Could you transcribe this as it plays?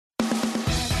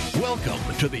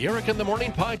Welcome to the Eric in the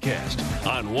Morning podcast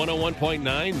on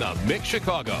 101.9 The Mix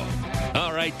Chicago.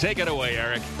 All right, take it away,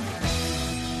 Eric.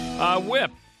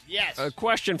 Whip. Yes. A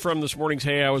question from this morning's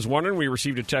Hey, I Was Wondering. We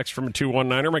received a text from a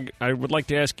 219er. I would like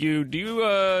to ask you, do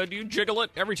you jiggle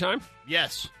it every time?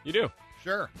 Yes. You do?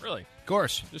 Sure. Really? Of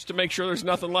course. Just to make sure there's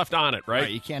nothing left on it,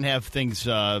 right? You can't have things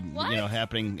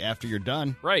happening after you're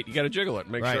done. Right. You got to jiggle it.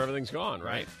 Make Right. sure everything's gone,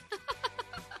 right?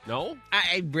 No?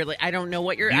 I don't know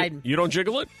what you're. You don't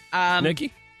jiggle it,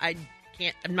 Nikki? I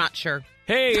can't. I'm not sure.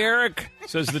 Hey, Eric,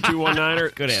 says the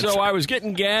 219er. Good answer. So I was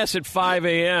getting gas at 5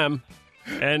 a.m.,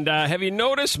 and have you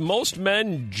noticed most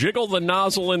men jiggle the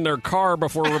nozzle in their car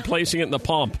before replacing it in the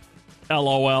pump?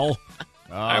 LOL.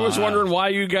 I was wondering why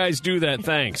you guys do that.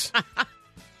 Thanks.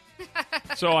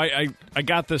 So I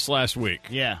got this last week.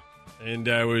 Yeah. And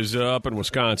I was up in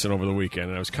Wisconsin over the weekend,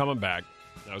 and I was coming back.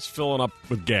 I was filling up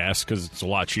with gas because it's a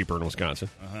lot cheaper in Wisconsin.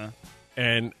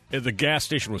 And the gas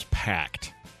station was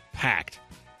packed.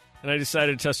 And I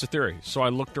decided to test a theory. So I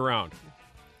looked around.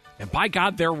 And by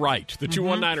God, they're right. The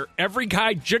 219er, every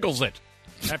guy jiggles it.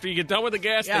 After you get done with the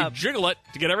gas, they jiggle it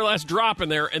to get every last drop in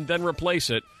there and then replace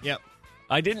it. Yep.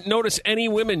 I didn't notice any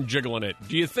women jiggling it.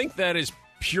 Do you think that is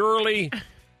purely...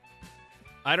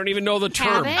 I don't even know the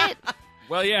term. Habit?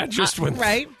 Well, yeah, just when...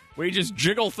 Right. We just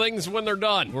jiggle things when they're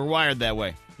done. We're wired that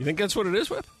way. You think that's what it is,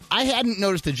 Whip? I hadn't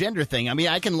noticed the gender thing. I mean,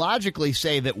 I can logically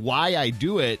say that why I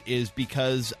do it is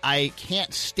because I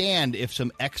can't stand if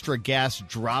some extra gas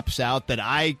drops out that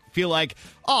I feel like,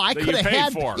 I That could you have paid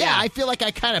had. for. Yeah, I feel like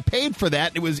I kind of paid for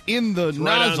that. It was in the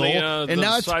nozzle, right on and the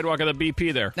now it's sidewalk of the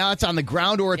BP there. Now it's on the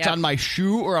ground, or it's Yep. on my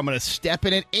shoe, or I'm going to step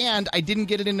in it, and I didn't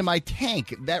get it into my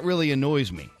tank. That really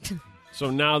annoys me. So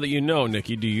now that you know,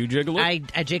 Nikki, do you jiggle it?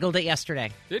 I jiggled it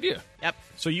yesterday. Did you? Yep.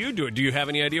 So you do it. Do you have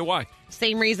any idea why?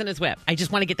 Same reason as Whip. I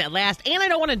just want to get that last, and I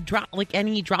don't want to drop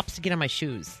any drops to get on my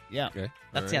shoes. Yeah. Okay.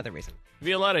 That's the other reason.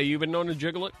 Violetta, you been known to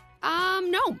jiggle it?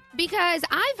 No, because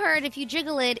I've heard if you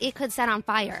jiggle it, it could set on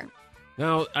fire.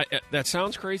 Now, that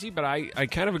sounds crazy, but I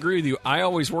kind of agree with you. I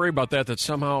always worry about that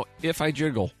somehow if I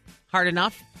jiggle, Hard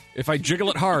enough? if I jiggle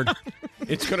it hard,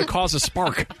 it's going to cause a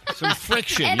spark. Some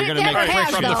friction. And You're it going to never make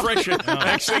has, From friction. the friction.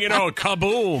 Next thing you know,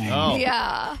 kaboom. Oh.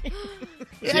 Yeah.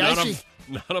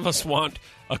 None of us want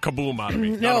a kaboom out of me.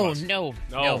 None No, of us. no.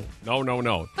 No.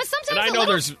 But sometimes And I a know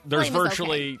little there's flame is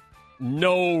virtually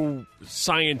no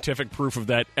scientific proof of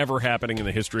that ever happening in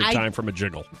the history of I- time from a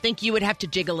jiggle. I think you would have to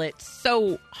jiggle it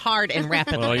so hard and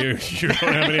rapidly. Well, you don't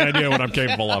have any idea what I'm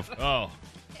capable of. Oh.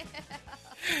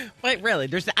 But really,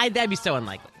 that'd be so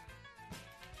unlikely.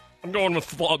 I'm going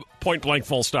with point blank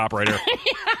full stop right here.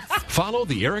 Follow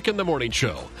the Eric in the Morning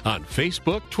Show on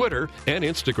Facebook, Twitter, and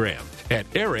Instagram at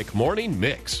Eric Morning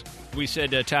Mix. We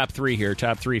said top three here.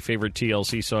 Top three favorite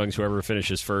TLC songs. Whoever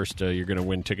finishes first, you're going to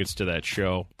win tickets to that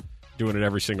show. Doing it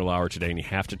every single hour today, and you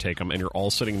have to take them, and you're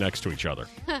all sitting next to each other.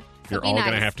 You're be all going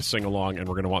to nice. have to sing along, and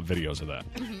we're going to want videos of that.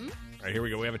 All right, here we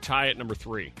go. We have a tie at number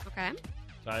 3. Okay.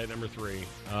 Tie at number 3.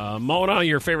 Mona,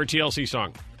 your favorite TLC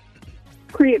song?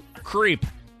 Creep. Creep.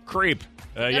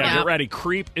 Yeah, Yeah. get ready.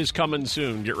 Creep is coming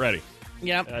soon. Get ready.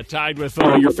 Yep. Tied with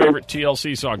your favorite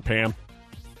TLC song, Pam.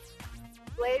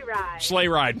 Sleigh ride. Sleigh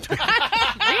Ride.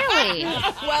 Really?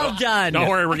 Well done. Don't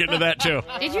worry, we're getting to that too.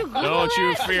 Did you Google Don't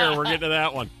you that? fear, we're getting to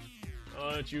that one.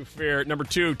 Don't you fear. Number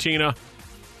 2, Tina.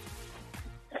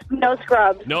 No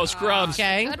scrubs. No Scrubs.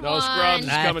 Okay. Good No one. Scrubs is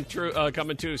Alright.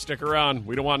 coming too. Stick around.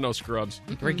 We don't want no Scrubs.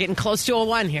 We're getting close to a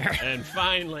 1 here. And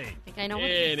finally, think I know what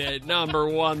it in at number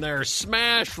 1 there,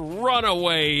 smash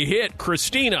runaway hit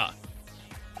Christina.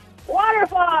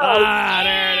 Waterfall. Ah,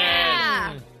 there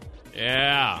Yeah. it is.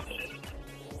 Yeah.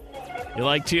 You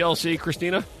like TLC,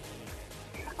 Christina?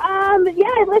 Yeah,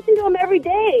 I listen to them every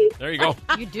day. There you go.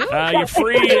 You do? You're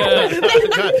free. Tone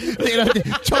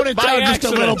it By down just a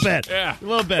accident. little bit. Yeah. A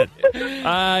little bit.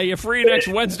 You're free next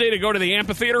Wednesday to go to the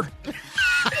amphitheater.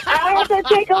 I have to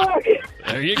take a look.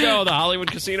 There you go, the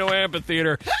Hollywood Casino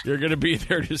Amphitheater. You're going to be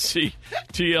there to see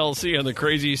TLC on the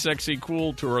Crazy Sexy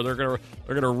Cool tour. They're going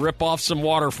to rip off some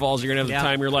waterfalls. You're going to have the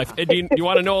time of your life. And do you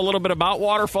want to know a little bit about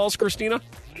waterfalls, Christina?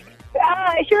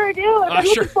 I sure do. I've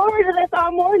been sure. looking forward to this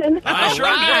all morning. I sure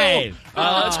right. do.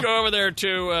 Let's go over there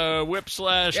to Whip /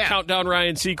 Countdown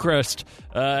Ryan Seacrest.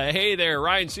 Hey there,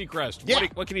 Ryan Seacrest. Yeah.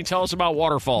 What can you tell us about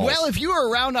waterfalls? Well, if you were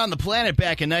around on the planet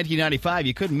back in 1995,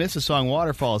 you couldn't miss the song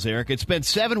Waterfalls, Eric. It spent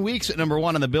 7 weeks at number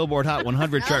 1 on the Billboard Hot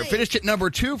 100 chart. Finished at number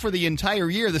 2 for the entire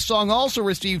year. The song also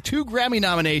received 2 Grammy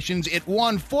nominations. It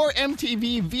won 4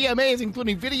 MTV VMAs,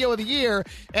 including Video of the Year,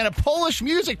 and a Polish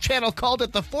music channel called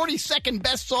it the 42nd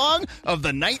best song of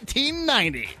the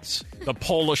 1990s. the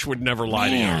Polish would never lie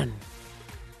to you.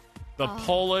 The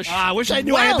Polish. I wish I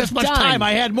knew I had this much Well time. done.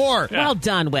 I had more. Well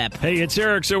done, Whip. Hey, it's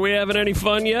Eric. So we having any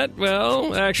fun yet?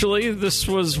 Well, actually, this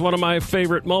was one of my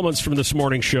favorite moments from this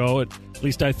morning show. At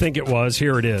least I think it was.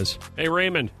 Here it is. Hey,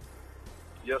 Raymond.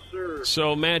 Yes, sir.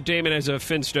 So Matt Damon has a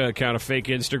Finsta account, a fake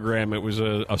Instagram. It was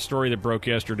a story that broke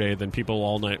yesterday. Then people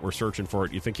all night were searching for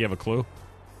it. You think you have a clue?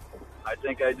 I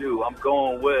think I do. I'm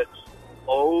going with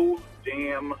Oh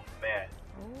Damn Matt.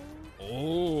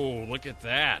 Oh, look at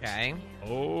that. Okay.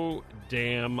 Oh,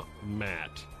 damn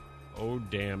Matt. Oh,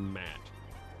 damn Matt.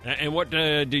 And what,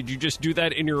 did you just do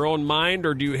that in your own mind,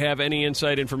 or do you have any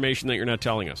inside information that you're not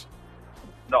telling us?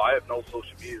 No, I have no social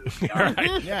media. To be All honest.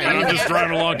 right. Yeah, I'm just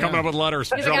driving along, coming up with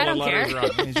letters. He's like, I don't letters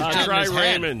around. He's just Try his head.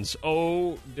 Raymond's.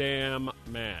 Oh, damn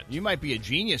Matt. You might be a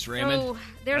genius, Raymond. So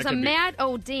there's That a could be- Matt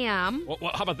Oh Damn.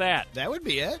 How about that? That would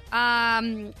be it.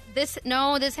 This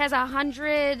has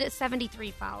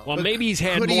 173 followers. Well, maybe he's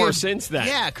had Could he more have- since then.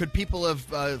 Yeah, could people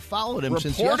have followed him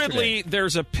since yesterday? Reportedly,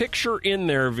 there's a picture in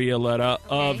there, Violetta,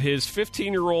 of his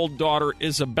 15-year-old daughter,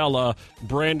 Isabella,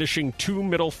 brandishing 2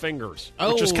 middle fingers,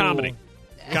 which is Oh. comedy.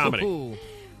 Comedy. Ooh.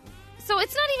 So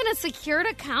it's not even a secured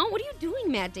account. What are you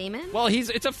doing, Matt Damon? Well, it's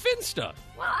a Finsta.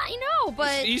 Well, I know, but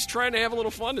He's trying to have a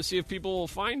little fun to see if people will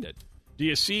find it. Do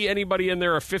you see anybody in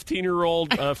there, a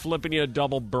 15-year-old flipping you a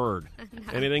double bird?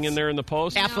 Anything in there in the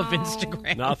post? Half of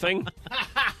Instagram. Nothing?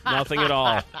 Nothing at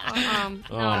all.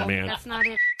 no, man. that's not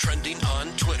it. Trending on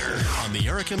Twitter on the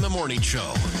Eric in the Morning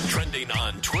Show. Trending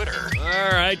on Twitter.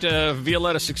 All right,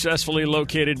 Violetta successfully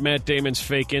located Matt Damon's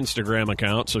fake Instagram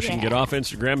account, so she can get off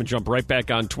Instagram and jump right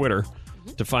back on Twitter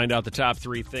to find out the top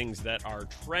 3 things that are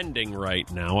trending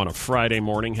right now on a Friday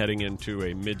morning heading into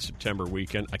a mid-September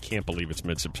weekend. I can't believe it's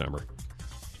mid-September.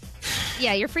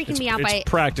 Yeah, you're freaking me out It's by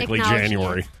practically acknowledging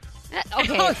January. it.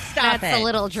 Okay, Oh, stop that's it. a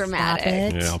little Stop dramatic.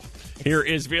 it. Yeah. Here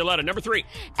is Violetta, number 3.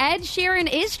 Ed Sheeran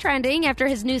is trending after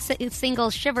his new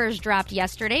single Shivers dropped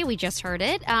yesterday. We just heard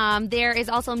it. There is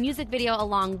also a music video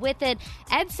along with it.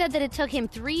 Ed said that it took him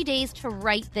 3 days to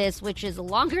write this, which is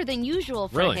longer than usual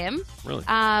for Really? him.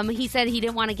 Really? He said he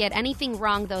didn't want to get anything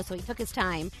wrong, though, so he took his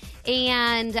time.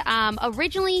 And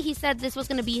originally he said this was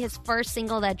going to be his first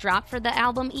single that dropped for the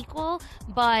album Equal,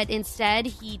 but instead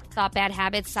he thought Bad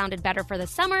Habits sounded better for the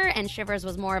summer, and Shivers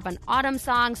was more of an autumn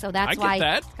song, so I that's get why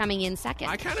that. it's coming in second.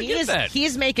 I kind of He get is, that. he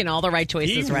is making all the right He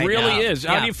choices right now. really is.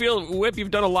 How Yeah. do you feel, Whip?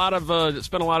 You've done a lot of,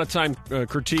 spent a lot of time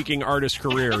critiquing artists'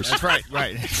 careers, That's right,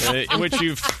 right. which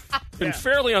you've been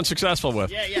fairly unsuccessful with.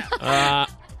 Yeah.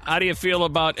 How do you feel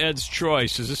about Ed's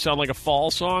choice? Does this sound like a fall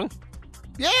song?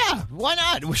 Yeah, why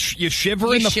not? You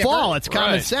shiver in the shiver? fall. It's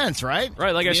common Right. sense, right?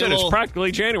 Right, like I You need said, a it's little-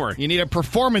 practically January. You need a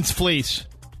performance fleece.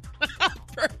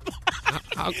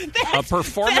 A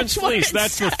performance that's what fleece. it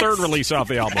That's the says. third release off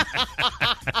the album.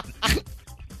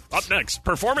 Up next,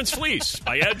 Performance Fleece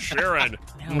by Ed Sheeran.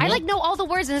 I know all the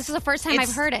words, and this is the first time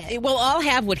I've heard it. We'll all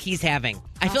have what he's having.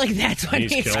 I feel like that's what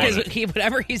He's he's killing it.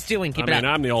 whatever he's doing. Keep I it mean,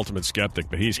 up. I'm the ultimate skeptic,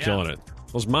 but he's killing it.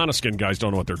 Those Måneskin guys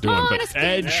don't know what they're doing, but Måneskin.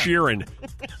 Ed Sheeran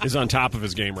is on top of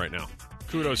his game right now.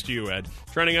 Kudos to you, Ed.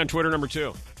 Trending on Twitter, number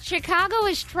 2. Chicago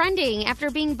is trending after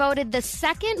being voted the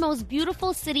second most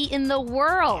beautiful city in the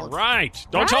world. Right.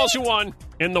 Don't tell us who won.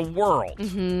 In the world.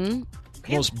 Mm-hmm.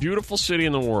 Most beautiful city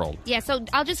in the world. Yeah, so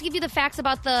I'll just give you the facts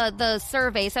about the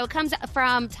survey. So it comes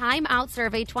from Time Out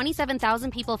Survey.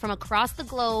 27,000 people from across the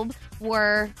globe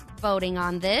were voting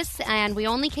on this, and we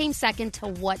only came second to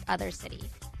what other city?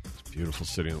 Beautiful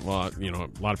city. Well,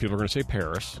 a lot of people are going to say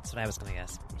Paris. That's what I was going to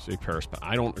guess. Say Paris, but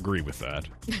I don't agree with that.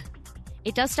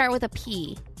 It does start with a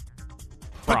P.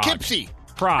 Prague. Poughkeepsie.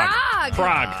 Prague. Prague.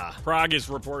 Prague. Prague is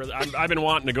reported. I've been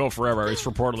wanting to go forever. It's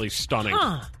reportedly stunning.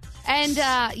 Huh. And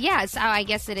yes, I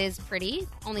guess it is pretty.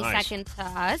 Only Nice. second to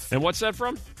us. And what's that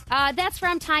from? That's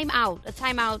from Time Out, a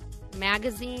Time Out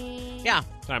magazine. Yeah.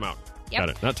 Time Out. Yep. Got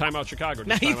it. Not Time Out Chicago,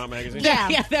 just Time Out Magazine. Yeah.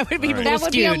 Yeah, that would be All right. a That little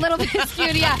would be a skewed. little bit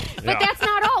skewed, yeah. But Yeah. that's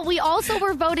not all. We also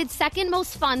were voted second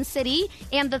most fun city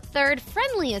and the third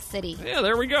friendliest city. Yeah,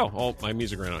 there we go. Oh, my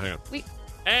music ran out. Hang on. We-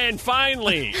 And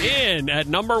finally, in at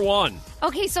number 1.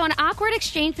 Okay, so an awkward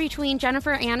exchange between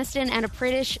Jennifer Aniston and a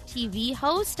British TV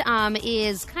host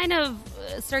is kind of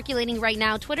circulating right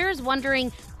now. Twitter is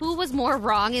wondering who was more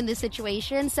wrong in this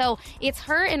situation. So it's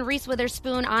her and Reese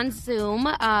Witherspoon on Zoom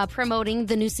promoting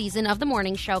the new season of The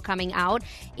Morning Show coming out.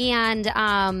 And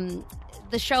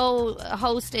the show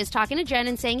host is talking to Jen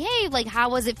and saying, hey, how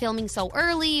was it filming so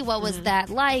early? What was that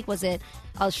like? Was it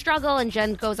a struggle? And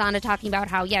Jen goes on to talking about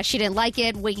how, she didn't like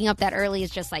it. Waking up that early is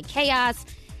just like chaos.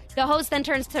 The host then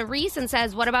turns to Reese and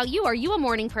says, what about you? Are you a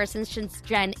morning person since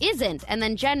Jen isn't? And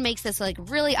then Jen makes this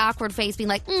really awkward face being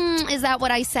like, is that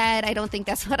what I said? I don't think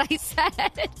that's what I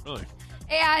said. Really?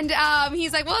 And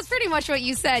he's like, well, it's pretty much what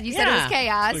you said. You said it was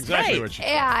chaos. That's exactly what you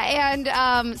said. Yeah,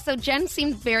 and so Jen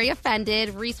seemed very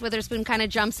offended. Reese Witherspoon kind of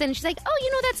jumps in. And she's like,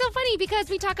 oh, that's so funny because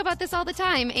we talk about this all the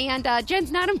time. And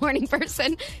Jen's not a morning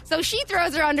person. So she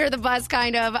throws her under the bus,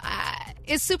 kind of.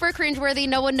 Is super cringeworthy.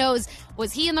 No one knows.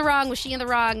 Was he in the wrong? Was she in the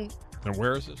wrong? And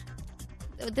where is this?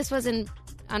 This was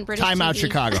on British Time out TV.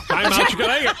 Chicago. Time out,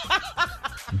 Chicago.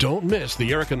 Don't miss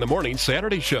the Eric in the Morning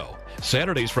Saturday show.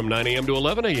 Saturdays from 9 a.m. to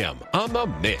 11 a.m. on The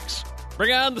Mix.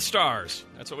 Bring on the stars.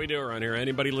 That's what we do around here.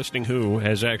 Anybody listening who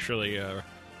has actually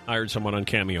hired someone on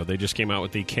Cameo. They just came out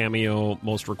with the Cameo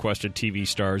most requested TV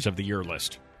stars of the year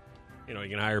list. You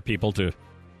can hire people to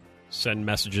send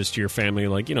messages to your family,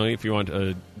 like, if you want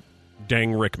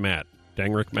Dang Rick Matt.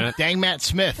 Dang Rick Matt? Dang Matt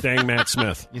Smith. Dang Matt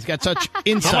Smith. He's got such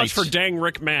insights. How much for Dang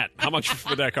Rick Matt? How much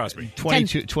would that cost me?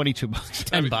 $22.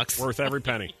 $10. Worth every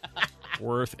penny.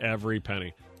 Worth every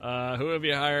penny. Who have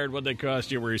you hired? What'd they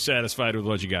cost you? Were you satisfied with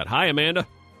what you got? Hi, Amanda.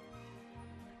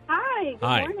 Hi,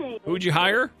 good morning. Who'd you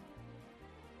hire?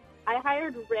 I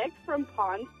hired Rick from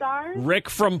Pawn Stars. Rick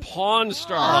from Pawn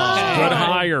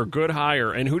Stars. Good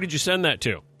hire. And who did you send that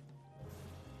to?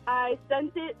 I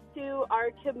sent it to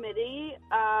our committee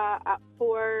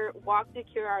for Walk to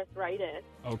Cure Arthritis.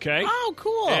 Okay. Oh,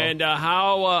 cool. And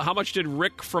how much did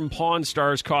Rick from Pawn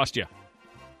Stars cost you?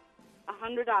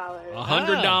 $100.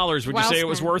 $100. Would you say it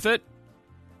was worth it?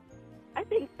 I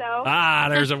think so.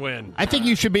 There's a win. I think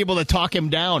you should be able to talk him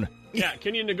down. Yeah,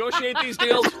 can you negotiate these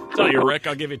deals? Tell you, Rick.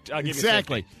 I'll give you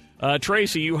Exactly. 50.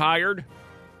 Tracy, you hired?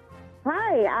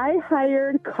 Hi, I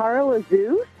hired Carl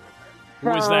Azuz. Who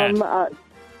is that?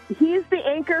 He's the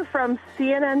anchor from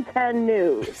CNN 10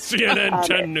 News. CNN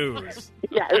 10 News.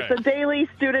 Yeah, Okay. It's a daily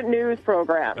student news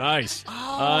program. Nice.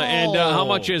 And how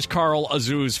much is Carl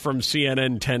Azuz from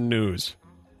CNN 10 News?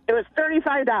 It was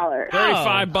 $35.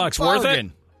 $35. Worth it?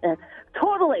 Bargain.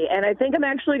 Totally, and I think I'm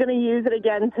actually going to use it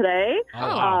again today.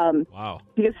 Wow.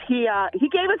 Because he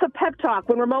gave us a pep talk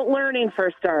when remote learning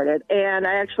first started, and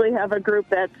I actually have a group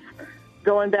that's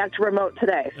going back to remote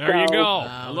today. There you So- go.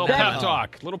 A little pep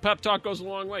talk. A little pep talk goes a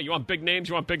long way. You want big names?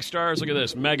 You want big stars? Look at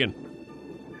this. Megan.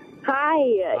 Hi.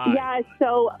 Yeah,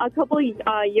 so a couple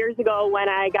years ago when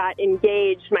I got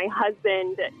engaged, my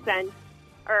husband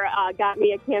got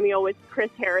me a cameo with Chris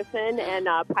Harrison and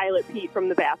Pilot Pete from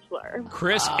The Bachelor.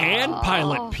 Chris and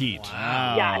Pilot Pete.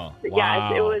 Wow.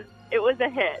 Yes, it was a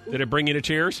hit. Did it bring you to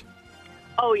tears?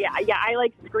 Oh yeah, I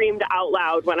screamed out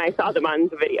loud when I saw them on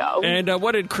the video. And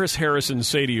what did Chris Harrison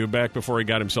say to you back before he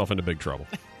got himself into big trouble?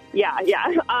 Yeah.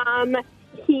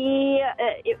 He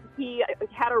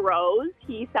had a rose.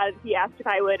 He asked if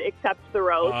I would accept the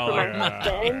rose from my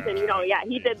husband, and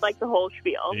he did the whole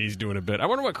spiel. He's doing a bit. I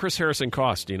wonder what Chris Harrison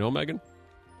cost. Do you know, Megan?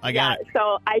 I got it.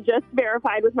 So I just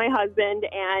verified with my husband,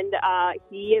 and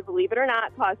he, believe it or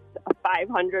not, cost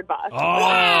 $500.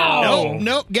 Oh,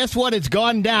 Nope. Guess what? It's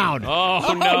gone down.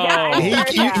 Oh no!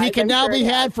 Yeah, He can now be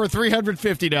had for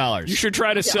 $350. You should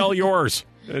try to sell yours.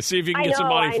 See if you can get some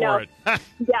money for it.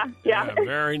 Yeah.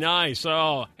 Very nice.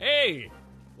 Oh, hey.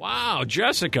 Wow,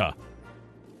 Jessica.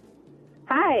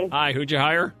 Hi. Who'd you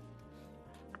hire?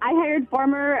 I hired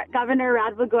former Governor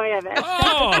Rod Blagojevich.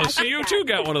 Oh, so you too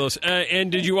got one of those.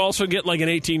 And did you also get an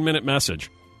 18-minute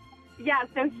message? Yeah,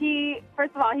 so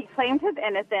first of all, he claimed his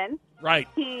innocence. Right.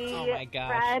 He Oh, my gosh.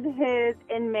 read his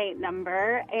inmate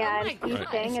number, and he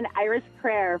sang an Irish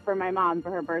prayer for my mom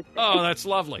for her birthday. Oh, that's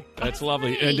lovely. That's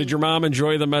lovely. great. And did your mom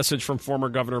enjoy the message from former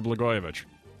Governor Blagojevich?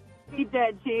 She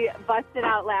did. She busted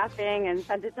out laughing and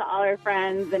sent it to all her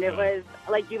friends, and it was,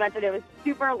 like you mentioned, it was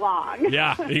super long.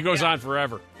 Yeah, he goes on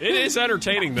forever. It is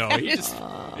entertaining, though.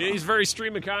 He's very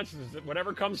stream of consciousness.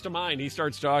 Whatever comes to mind, he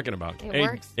starts talking about. It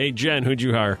works. Hey, Jen, who'd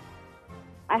you hire?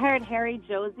 I hired Harry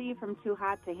Josie from Too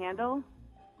Hot to Handle.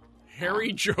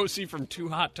 Harry Josie from Too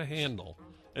Hot to Handle.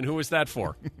 And who was that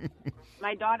for?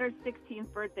 My daughter's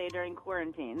 16th birthday during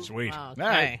quarantine. Sweet. Oh, All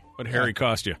right. What Harry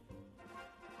cost you?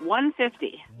 $150.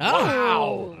 Oh,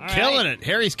 all right. Killing it.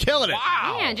 Harry's killing it.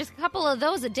 Man, just a couple of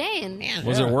those a day. And Man.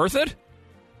 Was it worth it?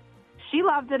 She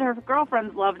loved it. Her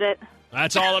girlfriends loved it.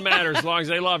 That's all that matters, as long as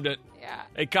they loved it. yeah.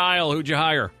 Hey, Kyle, who'd you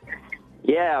hire?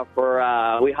 Yeah,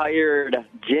 we hired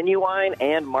Genuine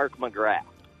and Mark McGrath.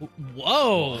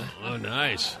 Whoa. Oh,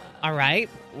 nice. All right.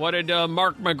 What did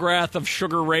Mark McGrath of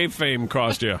Sugar Ray fame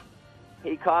cost you?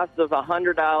 He cost us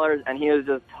 $100, and he was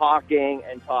just talking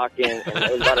and talking, and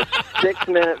it was about a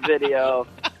 6-minute video.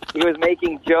 He was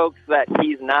making jokes that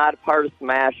he's not part of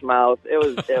Smash Mouth. It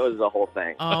was the whole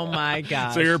thing. Oh, my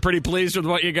gosh. So you're pretty pleased with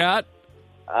what you got?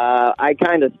 I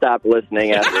kind of stopped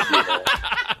listening after a few minutes.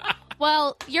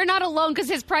 Well, you're not alone because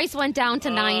his price went down to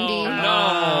 $90.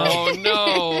 Oh,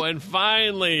 no. And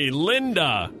finally,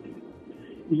 Linda.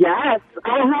 Yes,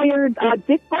 I hired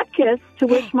Dick Butkus to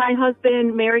wish my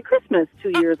husband Merry Christmas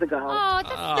 2 years ago. Oh,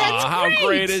 that's How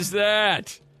great is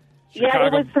that? Yeah,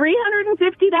 it was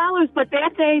 $350, but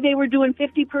that day they were doing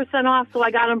 50% off, so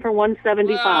I got them for $175.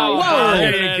 Whoa,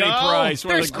 there you Eddie go. Price,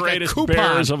 one of There's the like a greatest coupon.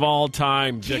 Bears of all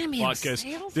time, Dick Give me a Butkus.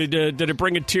 sales. Did it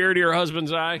bring a tear to your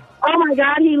husband's eye? Oh my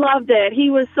God, he loved it. He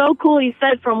was so cool. He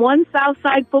said from one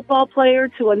Southside football player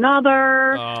to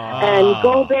another, and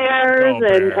go Bears, Go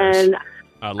Bears. and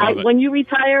I love it. when you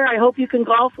retire, I hope you can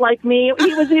golf like me.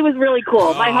 He was really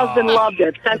cool. My husband loved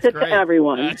it. Sent it great. to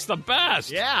everyone. That's the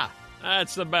best. Yeah.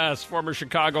 That's the best. Former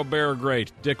Chicago Bear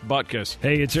great, Dick Butkus.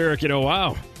 Hey, it's Eric.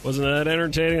 Wow. Wasn't that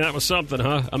entertaining? That was something,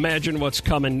 huh? Imagine what's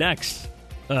coming next.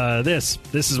 This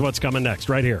is what's coming next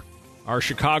right here. Our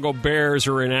Chicago Bears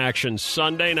are in action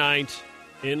Sunday night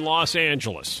in Los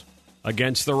Angeles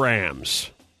against the Rams.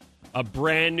 A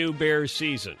brand new Bears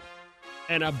season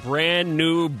and a brand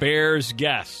new Bears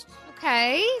guest.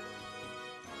 Okay.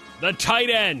 The tight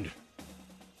end.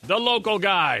 The local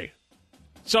guy.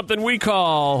 Something we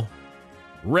call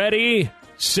Ready,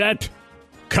 Set,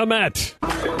 Commit.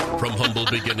 From humble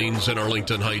beginnings in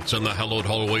Arlington Heights and the hallowed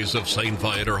hallways of St.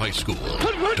 Viator High School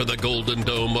to the Golden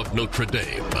Dome of Notre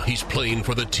Dame, he's playing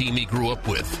for the team he grew up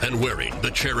with and wearing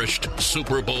the cherished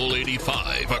Super Bowl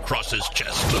 85 across his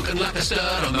chest. Looking like a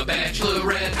stud on The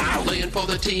Bachelorette, playing for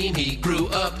the team he grew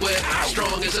up with,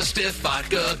 strong as a stiff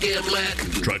vodka gimlet.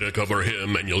 Try to cover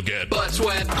him and you'll get Butt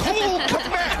sweat.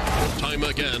 time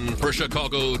again for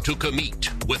Chicago to commit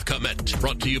with Comet.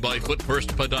 Brought to you by Foot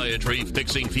First Podiatry,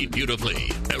 fixing feet beautifully.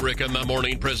 Eric in the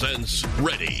Morning presents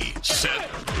Ready, Set,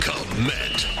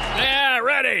 Commit. Yeah,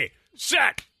 ready,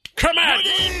 set, commit.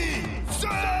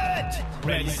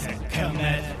 Ready, set,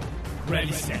 commit.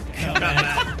 Ready, set,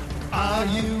 commit. Are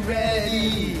you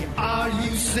ready? Are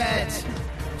you set?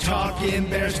 Talking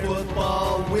Bears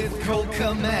football with Cole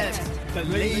Kmet, the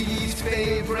ladies'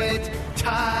 favorite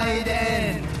tight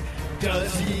end.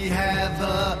 Does he have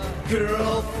a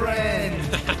girlfriend?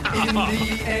 In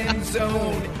the end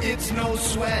zone, it's no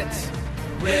sweat.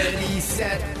 Ready,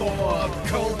 set for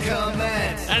Cole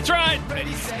Kmet. That's right.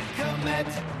 Ready, set, commit.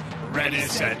 Ready,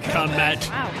 set, commit.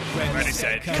 Wow. Ready,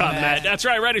 set, commit. That's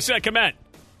right. Ready, set, commit.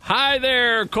 Hi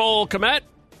there, Cole Kmet.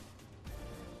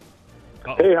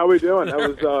 Hey, how we doing? That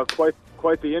was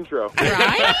quite the intro.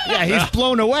 Right? Yeah, he's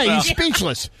blown away. He's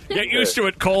speechless. Get used to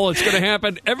it, Cole. It's going to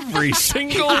happen every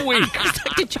single week.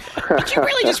 Did you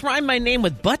really just rhyme my name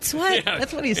with butt sweat?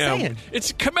 That's what he's saying.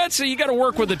 It's Kmet, so you got to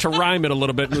work with it to rhyme it a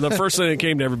little bit. And the first thing that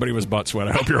came to everybody was butt sweat.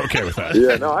 I hope you're okay with that.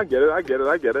 Yeah, no, I get it.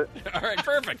 All right,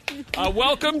 perfect.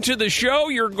 Welcome to the show.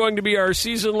 You're going to be our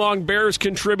season-long Bears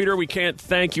contributor. We can't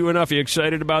thank you enough. Are you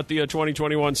excited about the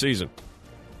 2021 season?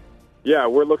 Yeah,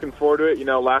 we're looking forward to it. You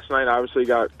know, last night obviously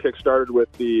got kick-started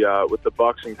with the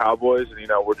Bucks and Cowboys,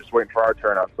 and we're just waiting for our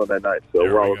turn on Sunday night. So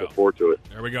we're all looking forward to it.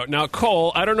 There we go. Now,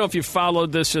 Cole, I don't know if you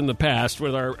followed this in the past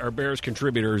with our Bears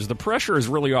contributors. The pressure is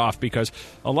really off because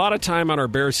a lot of time on our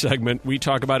Bears segment, we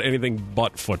talk about anything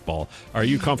but football. Are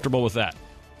you comfortable with that?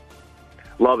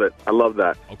 Love it. I love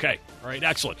that. Okay. All right.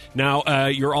 Excellent. Now,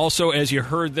 you're also, as you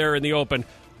heard there in the open,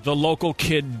 the local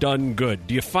kid done good.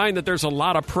 Do you find that there's a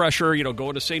lot of pressure,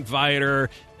 going to St.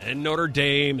 Viator and Notre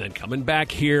Dame and coming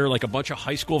back here, like a bunch of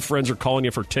high school friends are calling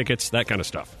you for tickets, that kind of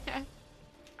stuff?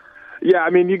 Yeah, I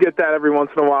mean, you get that every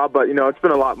once in a while, but, it's been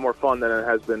a lot more fun than it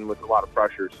has been with a lot of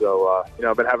pressure. So,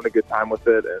 I've been having a good time with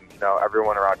it, and,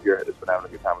 everyone around here has been having a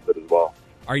good time with it as well.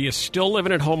 Are you still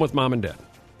living at home with mom and dad?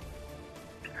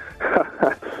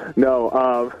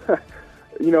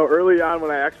 No, early on when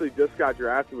I actually just got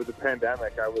drafted with the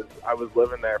pandemic, I was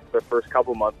living there for the first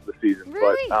couple months of the season,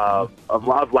 Really? but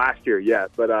of last year, yeah.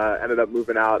 But ended up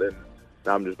moving out, and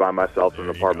now I'm just by myself in an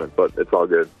apartment. But it's all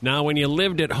good. Now, when you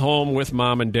lived at home with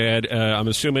mom and dad, I'm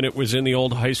assuming it was in the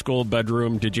old high school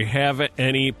bedroom. Did you have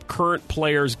any current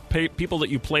players, people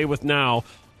that you play with now,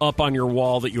 up on your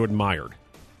wall that you admired?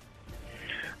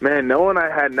 Man, no one I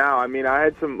had now. I mean, I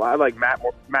like Matt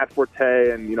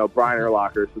Forte and, Brian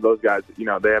Urlacher. So those guys,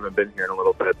 they haven't been here in a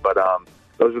little bit. But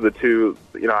those are the two,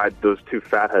 I had those two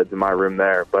fatheads in my room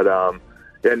there. But,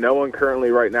 yeah, no one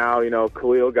currently right now.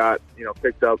 Khalil got,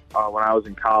 picked up when I was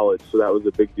in college. So that was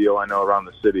a big deal, I know, around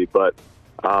the city. But,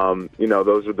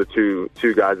 those are the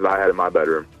two guys that I had in my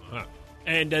bedroom.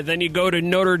 And then you go to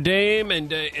Notre Dame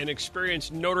and experience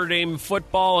Notre Dame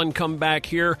football and come back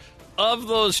here. Of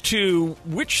those two,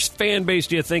 which fan base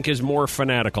do you think is more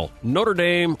fanatical, Notre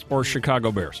Dame or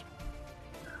Chicago Bears?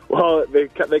 Well, they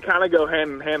kind of go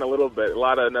hand in hand a little bit. A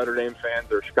lot of Notre Dame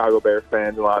fans are Chicago Bears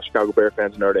fans, and a lot of Chicago Bears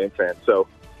fans are Notre Dame fans. So,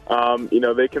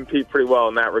 they compete pretty well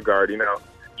in that regard.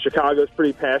 Chicago's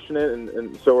pretty passionate,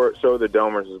 and so are the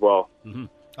Domers as well. Mm-hmm.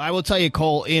 I will tell you,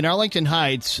 Cole, in Arlington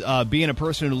Heights, being a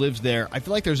person who lives there, I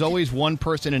feel like there's always one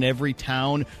person in every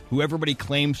town who everybody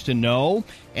claims to know.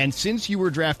 And since you were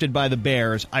drafted by the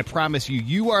Bears, I promise you,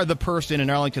 you are the person in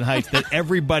Arlington Heights that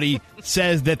everybody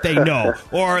says that they know.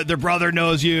 Or their brother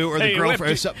knows you, or the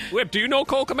girlfriend. Whip, do you know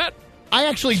Cole Kmet? I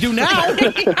actually do now.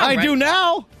 I do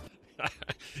now.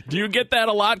 Do you get that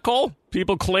a lot, Cole?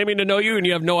 People claiming to know you and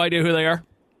you have no idea who they are?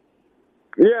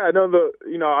 Yeah, I know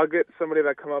I'll get somebody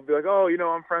that come up and be like, oh,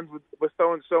 I'm friends with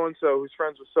so-and-so, who's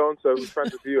friends with so-and-so, who's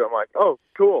friends with you. I'm like, oh,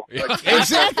 cool. Like,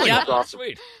 exactly. That's awesome.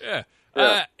 Sweet. Yeah.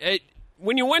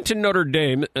 When you went to Notre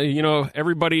Dame,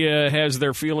 everybody has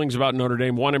their feelings about Notre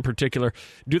Dame, one in particular.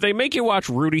 Do they make you watch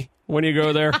Rudy when you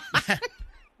go there?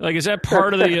 Like, is that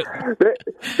part of the...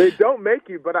 They don't make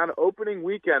you, but on opening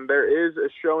weekend, there is a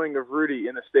showing of Rudy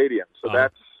in the stadium. So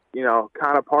that's,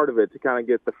 kind of part of it to kind of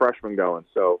get the freshmen going.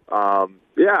 So, I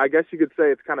guess you could say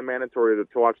it's kind of mandatory to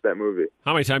watch that movie.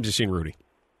 How many times have you seen Rudy?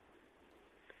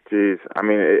 Jeez, I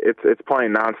mean, it's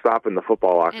playing nonstop in the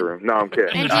football locker room. No, I'm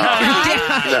kidding.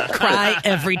 Cry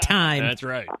every time. That's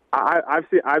right. I've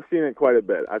seen it quite a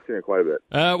bit.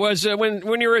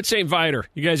 When you were at St. Viator,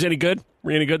 you guys any good?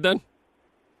 Were you any good then?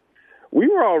 We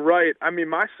were all right. I mean,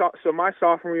 my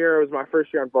sophomore year was my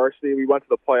first year on varsity. We went to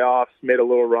the playoffs, made a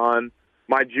little run.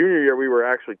 My junior year, we were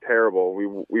actually terrible.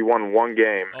 We won one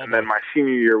game, and then my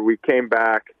senior year, we came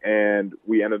back and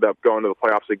we ended up going to the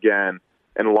playoffs again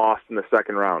and lost in the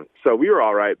second round. So we were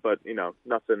all right, but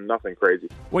nothing crazy.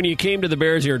 When you came to the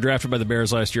Bears, you were drafted by the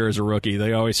Bears last year as a rookie.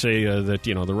 They always say that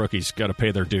the rookies got to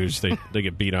pay their dues. They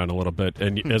get beat on a little bit.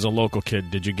 And as a local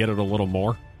kid, did you get it a little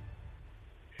more?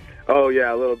 Oh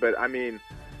yeah, a little bit. I mean,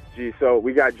 so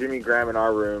we got Jimmy Graham in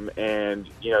our room, and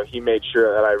he made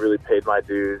sure that I really paid my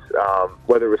dues.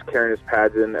 Whether it was carrying his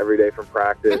pads in every day from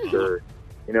practice, or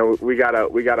we got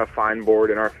a fine board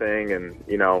in our thing, and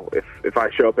if I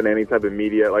show up in any type of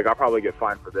media, like I'll probably get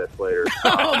fined for this later.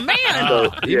 Oh man!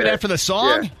 So, even after the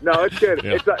song? Yeah. No, it's good.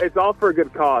 Yeah. It's all for a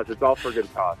good cause. It's all for a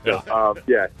good cause. So,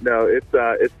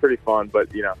 it's pretty fun, but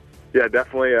Yeah,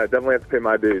 definitely have to pay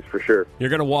my dues for sure. You're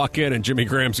going to walk in and Jimmy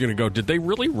Graham's going to go, did they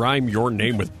really rhyme your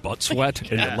name with butt sweat?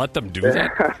 And you let them do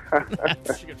that?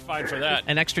 You get fined for that.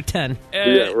 An extra 10.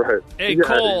 Yeah, right. Hey, yeah,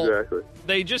 Cole, exactly.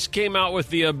 They just came out with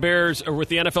the Bears, or with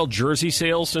the NFL jersey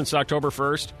sales since October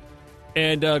 1st.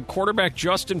 And quarterback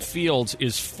Justin Fields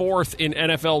is fourth in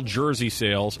NFL jersey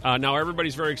sales. Now,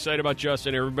 everybody's very excited about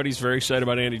Justin. Everybody's very excited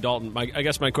about Andy Dalton. I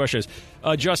guess my question is,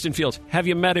 Justin Fields, have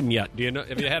you met him yet? Do you know?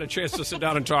 Have you had a chance to sit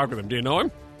down and talk with him? Do you know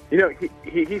him?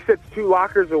 He sits 2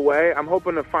 lockers away. I'm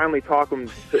hoping to finally talk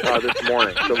him this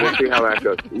morning, so we'll see how that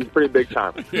goes. He's pretty big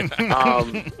time.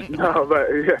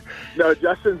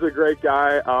 Justin's a great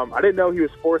guy. I didn't know he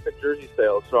was fourth in jersey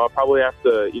sales, so I'll probably have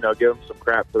to give him some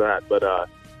crap for that. But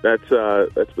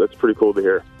that's pretty cool to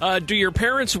hear. Do your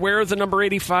parents wear the number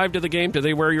 85 to the game? Do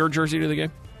they wear your jersey to the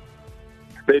game?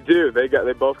 They do. They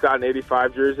both got an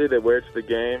 85 jersey. They wear it to the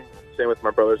game. Same with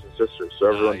my brothers and sisters. So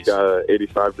everyone's got an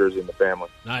 85 jersey in the family.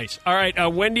 Nice. All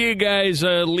right. When do you guys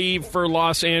leave for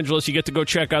Los Angeles? You get to go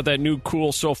check out that new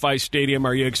cool SoFi Stadium.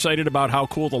 Are you excited about how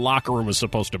cool the locker room is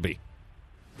supposed to be?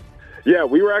 Yeah,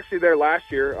 we were actually there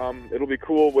last year. It'll be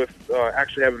cool with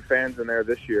actually having fans in there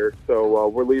this year. So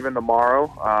we're leaving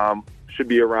tomorrow. Should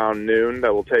be around noon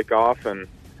that we'll take off, and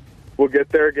we'll get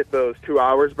there, get those 2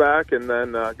 hours back, and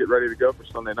then get ready to go for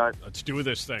Sunday night. Let's do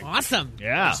this thing. Awesome.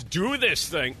 Yeah. Let's do this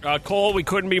thing. Cole, we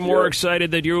couldn't be more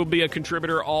excited that you will be a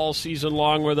contributor all season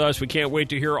long with us. We can't wait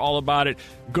to hear all about it.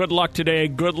 Good luck today.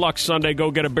 Good luck Sunday.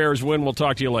 Go get a Bears win. We'll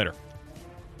talk to you later.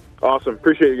 Awesome.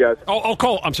 Appreciate you guys. Oh,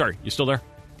 Cole, I'm sorry. You still there?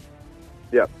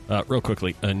 Yep. Real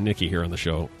quickly, Nikki here on the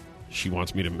show, she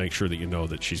wants me to make sure that you know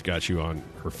that she's got you on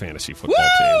her fantasy football team.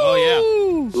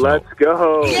 Oh, yeah. Let's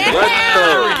go. Yeah! Let's go.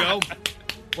 There we go.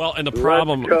 Well, and the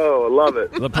problem... Let's go. I love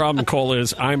it. The problem, Cole,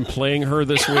 is I'm playing her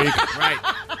this week. Right.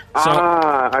 So,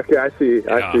 okay, I see.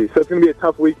 I see. So it's going to be a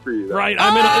tough week for you, though. Right. There's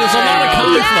a lot of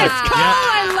conflict. Yes,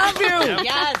 I love you.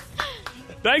 Yes.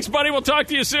 Thanks, buddy. We'll talk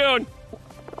to you soon.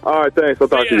 All right, thanks. I'll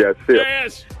talk to you guys. See ya.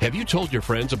 Yes. Have you told your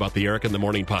friends about the Eric in the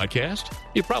Morning podcast?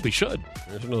 You probably should.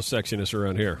 There's no sexiness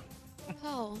around here.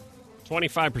 Oh.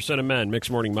 25% of men, mixed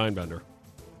morning mindbender,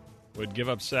 would give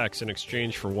up sex in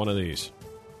exchange for one of these.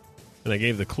 And I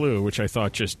gave the clue, which I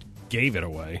thought just gave it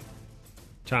away.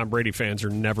 Tom Brady fans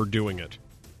are never doing it.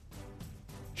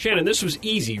 Shannon, this was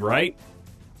easy, right?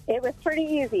 It was pretty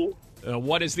easy.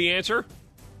 What is the answer?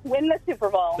 Win the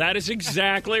Super Bowl. That is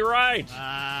exactly right.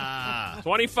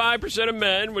 25% of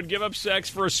men would give up sex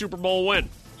for a Super Bowl win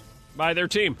by their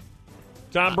team.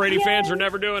 Tom Brady fans are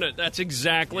never doing it. That's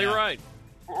exactly right.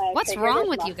 What's wrong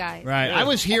with you guys? Right. I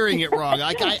was hearing it wrong.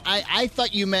 Like I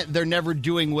thought you meant they're never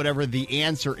doing whatever the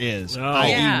answer is,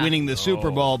 i.e. winning the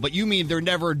Super Bowl, but you mean they're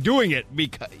never doing it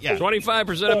because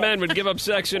 25% of men would give up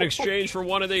sex in exchange for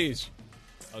one of these.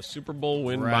 A Super Bowl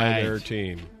win by their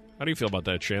team. How do you feel about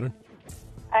that, Shannon?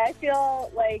 I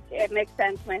feel like it makes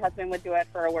sense my husband would do it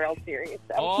for a World Series.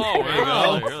 So. Oh, there you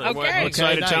go. Okay. What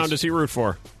side of town does he root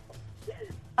for?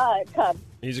 Cubs.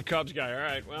 He's a Cubs guy. All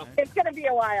right, well. It's going to be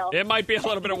a while. It might be a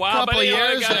little bit of a while, Couple but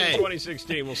years, got it hey. in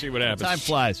 2016. We'll see what happens. Time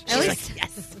flies. At least,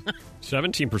 yes.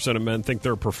 17% of men think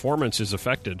their performance is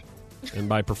affected. And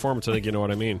by performance, I think you know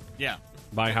what I mean. Yeah.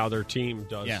 By how their team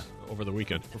does over the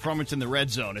weekend. Performance in the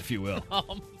red zone, if you will.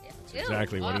 That's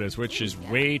exactly what it is, which is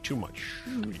way too much.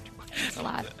 It's a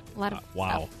lot of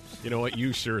wow. You know what?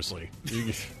 You seriously.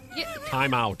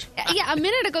 Time out. Yeah, a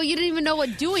minute ago you didn't even know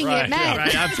what doing it meant. Yeah,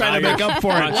 right. I'm trying to make up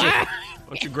for it. Why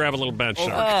don't you grab a little bench,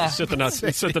 sit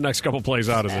the next couple plays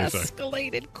out, as they say.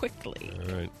 Escalated quickly.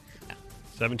 All right.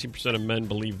 17% of men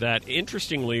believe that.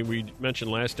 Interestingly, we mentioned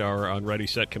last hour on Ready,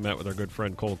 Set, Komet with our good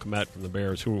friend Cole Komet from the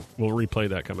Bears, who will replay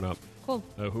that coming up. Cool.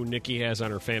 Who Nikki has on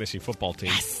her fantasy football team.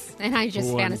 Yes. And I just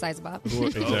fantasize about.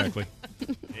 Exactly.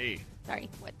 Hey. Sorry.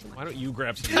 What? Too much. Why don't you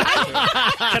grab some?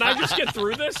 Can I just get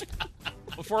through this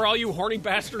before all you horny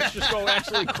bastards just go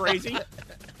absolutely crazy?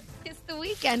 It's the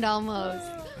weekend almost.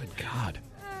 Good God.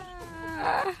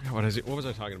 What is it? What was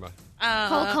I talking about?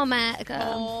 Cole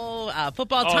Komet.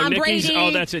 Football, Tom Nikki's, Brady.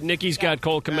 Oh, that's it. Nikki's got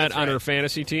Cole Komet on her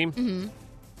fantasy team.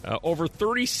 Mm-hmm. Over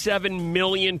 37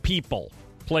 million people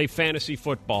play fantasy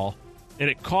football,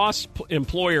 and it costs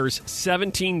employers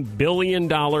 $17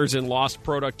 billion in lost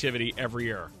productivity every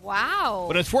year. Wow.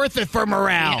 But it's worth it for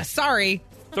morale. Yeah, sorry.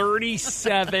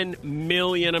 37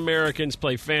 million Americans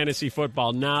play fantasy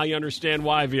football. Now you understand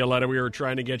why, Violetta, we were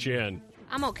trying to get you in.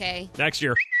 I'm okay. Next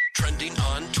year. Trending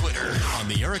on Twitter on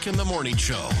the Eric in the Morning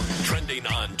Show. Trending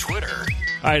on Twitter.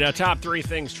 All right, top three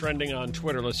things trending on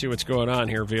Twitter. Let's see what's going on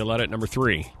here. Violetta at number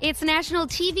 3. It's National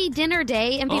TV Dinner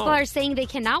Day, and people are saying they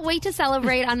cannot wait to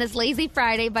celebrate on this lazy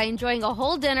Friday by enjoying a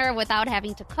whole dinner without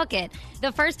having to cook it.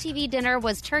 The first TV dinner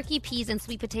was turkey, peas, and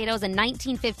sweet potatoes in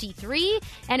 1953,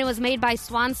 and it was made by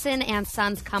Swanson and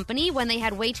Sons Company when they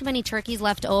had way too many turkeys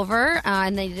left over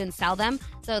and they didn't sell them,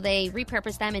 so they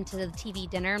repurposed them into the TV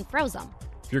dinner and froze them.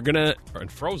 If you're going to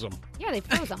froze them. Yeah, they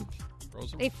froze them.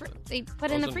 Frozen? They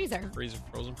put in the freezer.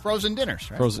 Frozen dinners,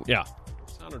 right? Frozen, yeah.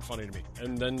 Sounded funny to me.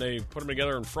 And then they put them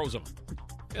together and froze them.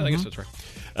 Yeah, I guess that's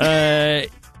right.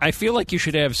 I feel like you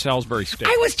should have Salisbury steak.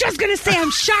 I was just going to say,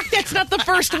 I'm shocked that's not the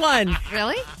first one.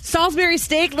 Really? Salisbury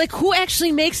steak? Like, who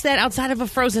actually makes that outside of a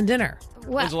frozen dinner?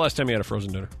 When's the last time you had a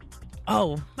frozen dinner?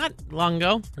 Oh, not long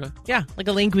ago. Yeah, like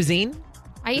a lean cuisine.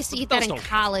 I used to eat that in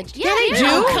college. Yeah, they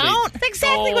do count. That's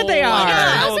exactly what they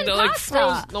are.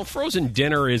 Frozen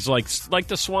dinner is like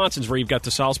the Swansons, where you've got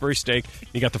the Salisbury steak,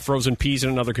 you got the frozen peas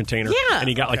in another container, and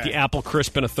you got like the apple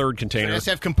crisp in a third container. So just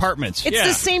have compartments. It's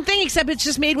the same thing, except it's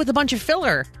just made with a bunch of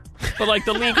filler. But like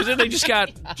the lean, because they just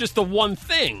got just the one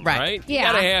thing, right? Yeah. You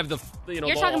got to have the.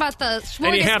 You're talking about the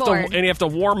smorgasbord. And you have to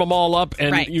warm them all up,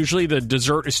 and usually the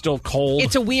dessert is still cold.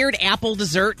 It's a weird apple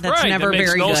dessert that's never that makes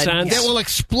very no good. sense. That will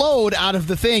explode out of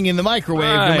the thing in the microwave,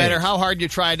 no matter how hard you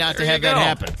try not to have that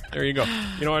happen. There you go.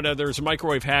 You know what? There's a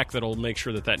microwave hack that'll make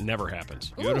sure that never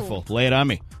happens. Beautiful. Lay it on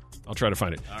me. I'll try to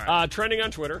find it. Trending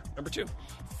on Twitter, number 2.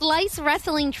 Slice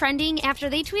Wrestling trending after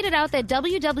they tweeted out that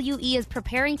WWE is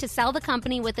preparing to sell the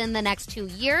company within the next 2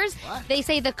 years. What? They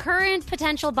say the current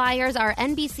potential buyers are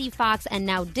NBC, Fox, and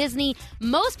now Disney.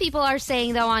 Most people are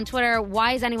saying, though, on Twitter,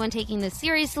 why is anyone taking this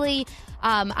seriously?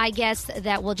 I guess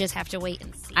that we'll just have to wait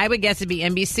and see. I would guess it'd be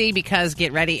NBC because,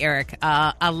 get ready, Eric,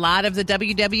 a lot of the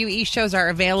WWE shows are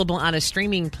available on a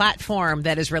streaming platform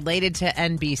that is related to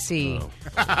NBC.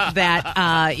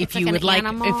 That if you would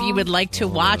like to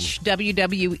watch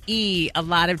WWE, a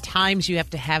lot of times you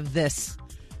have to have this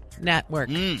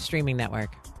network, streaming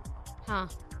network. Huh?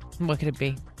 What could it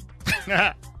be?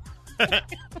 Bam.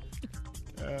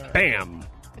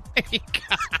 There you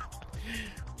go.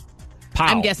 Pow.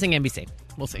 I'm guessing NBC.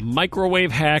 We'll see.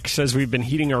 Microwave hack says we've been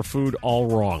heating our food all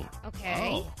wrong.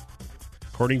 Okay.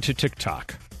 According to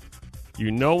TikTok. You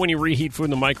know when you reheat food in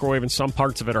the microwave and some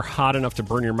parts of it are hot enough to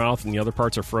burn your mouth and the other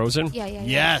parts are frozen? Yeah.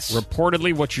 Yes.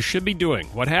 Reportedly, what you should be doing,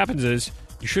 what happens is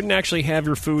You shouldn't actually have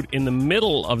your food in the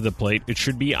middle of the plate. It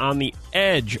should be on the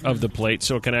edge of the plate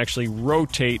so it can actually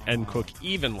rotate and cook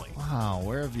evenly. Wow,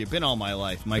 where have you been all my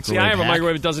life? Microwave See, I have a hack?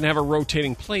 microwave that doesn't have a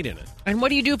rotating plate in it. And what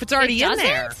do you do if it's already in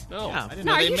there? No. I didn't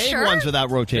know they made ones without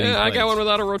rotating Yeah, plates. I got one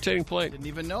without a rotating plate. Didn't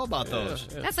even know about those.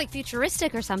 That's like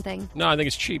futuristic or something. No, I think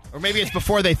it's cheap. Or maybe it's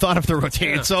before they thought of the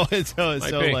rotating, Yeah. so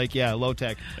Might be. like, yeah, low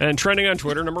tech. And trending on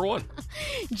Twitter, number 1.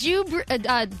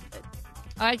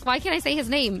 Why can't I say his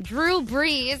name? Drew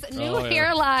Brees' new Oh, yeah.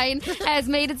 hairline has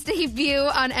made its debut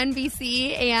on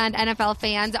NBC, and NFL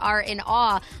fans are in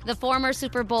awe. The former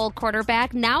Super Bowl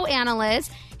quarterback, now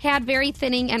analyst, had very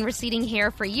thinning and receding hair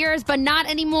for years, but not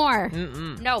anymore.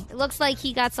 No, it looks like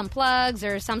he got some plugs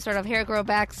or some sort of hair grow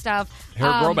back stuff.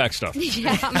 Hair grow back stuff.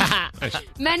 Yeah.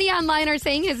 Many online are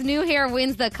saying his new hair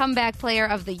wins the comeback player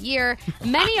of the year.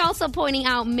 Many also pointing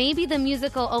out maybe the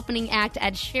musical opening act,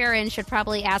 Ed Sheeran, should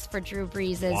probably ask for Drew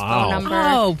Brees' phone number.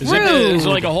 Oh, Is it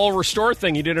like a whole restore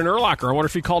thing? He did an Urlacher. I wonder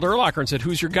if he called Urlacher and said,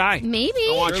 "Who's your guy?" Maybe.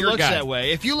 I want It your looks guy. that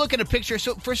way. If you look at a picture,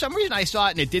 so for some reason I saw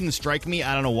it and it didn't strike me.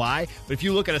 I don't know why, but if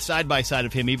you look at a side by side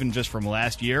of him, even just from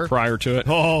last year, Prior to it.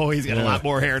 oh, he's got a Yeah. lot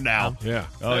more hair now. Yeah.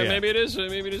 Oh, yeah. Maybe it is.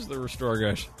 Maybe it is the restore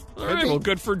guys. All right. Maybe. Well,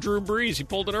 good for Drew Brees. He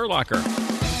pulled an Urlacher.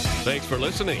 Thanks for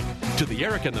listening to the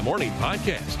Eric in the Morning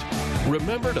podcast.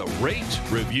 Remember to rate,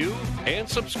 review, and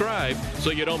subscribe so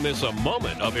you don't miss a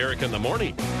moment of Eric in the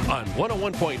Morning on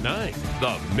 101.9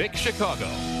 The Mix Chicago.